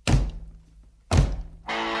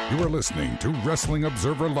 You are listening to Wrestling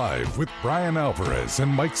Observer Live with Bryan Alvarez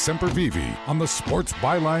and Mike Sempervive on the Sports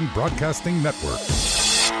Byline Broadcasting Network.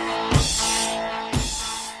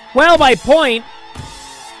 Well, my point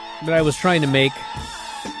that I was trying to make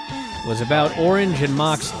was about Orange and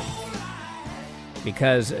Moxley,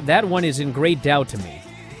 because that one is in great doubt to me.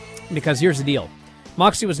 Because here's the deal.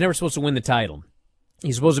 Moxley was never supposed to win the title.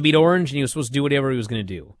 He's supposed to beat Orange, and he was supposed to do whatever he was going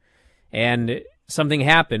to do. And something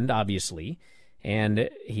happened, obviously, and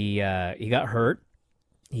he got hurt.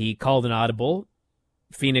 He called an audible.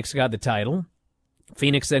 Phoenix got the title.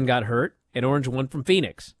 Phoenix then got hurt, and Orange won from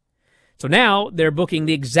Phoenix. So now they're booking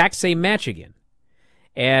the exact same match again.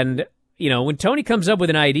 And, you know, when Tony comes up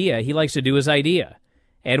with an idea, he likes to do his idea.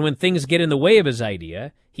 And when things get in the way of his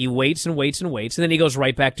idea, he waits and waits and waits, and then he goes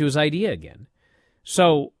right back to his idea again.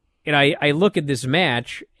 So, and I look at this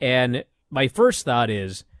match, and my first thought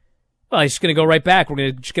is, well, he's just going to go right back.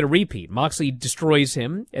 We're just going to repeat. Moxley destroys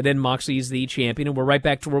him, and then Moxley's the champion, and we're right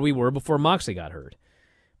back to where we were before Moxley got hurt.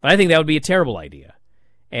 But I think that would be a terrible idea.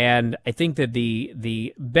 And I think that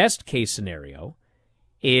the best case scenario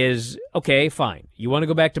is, okay, fine. You want to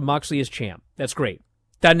go back to Moxley as champ. That's great.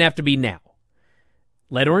 Doesn't have to be now.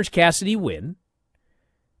 Let Orange Cassidy win.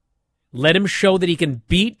 Let him show that he can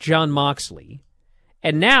beat Jon Moxley.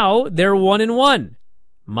 And now they're 1-1.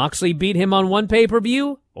 Moxley beat him on one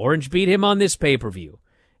pay-per-view. Orange beat him on this pay-per-view.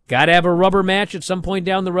 Got to have a rubber match at some point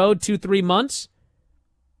down the road, 2-3 months.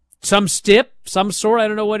 Some stip, some sort, I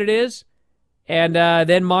don't know what it is. And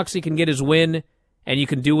then Moxley can get his win, and you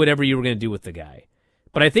can do whatever you were going to do with the guy.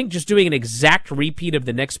 But I think just doing an exact repeat of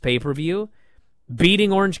the next pay-per-view,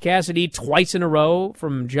 beating Orange Cassidy twice in a row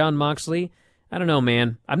from Jon Moxley, I don't know,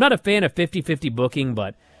 man. I'm not a fan of 50-50 booking,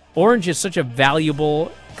 but Orange is such a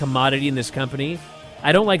valuable commodity in this company.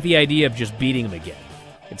 I don't like the idea of just beating him again.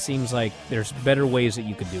 It seems like there's better ways that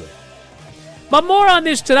you could do it. But more on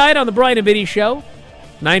this tonight on the Bryan and Vinny Show.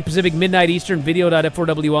 9 Pacific, midnight Eastern,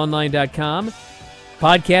 video.f4wonline.com.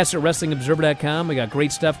 Podcast at WrestlingObserver.com. We got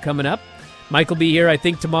great stuff coming up. Mike will be here, I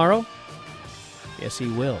think, tomorrow. Yes, he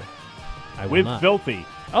will. I will with not. Filthy.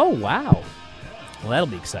 Oh, wow. Well, that'll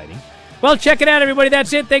be exciting. Well, check it out, everybody.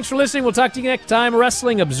 That's it. Thanks for listening. We'll talk to you next time.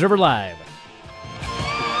 Wrestling Observer Live.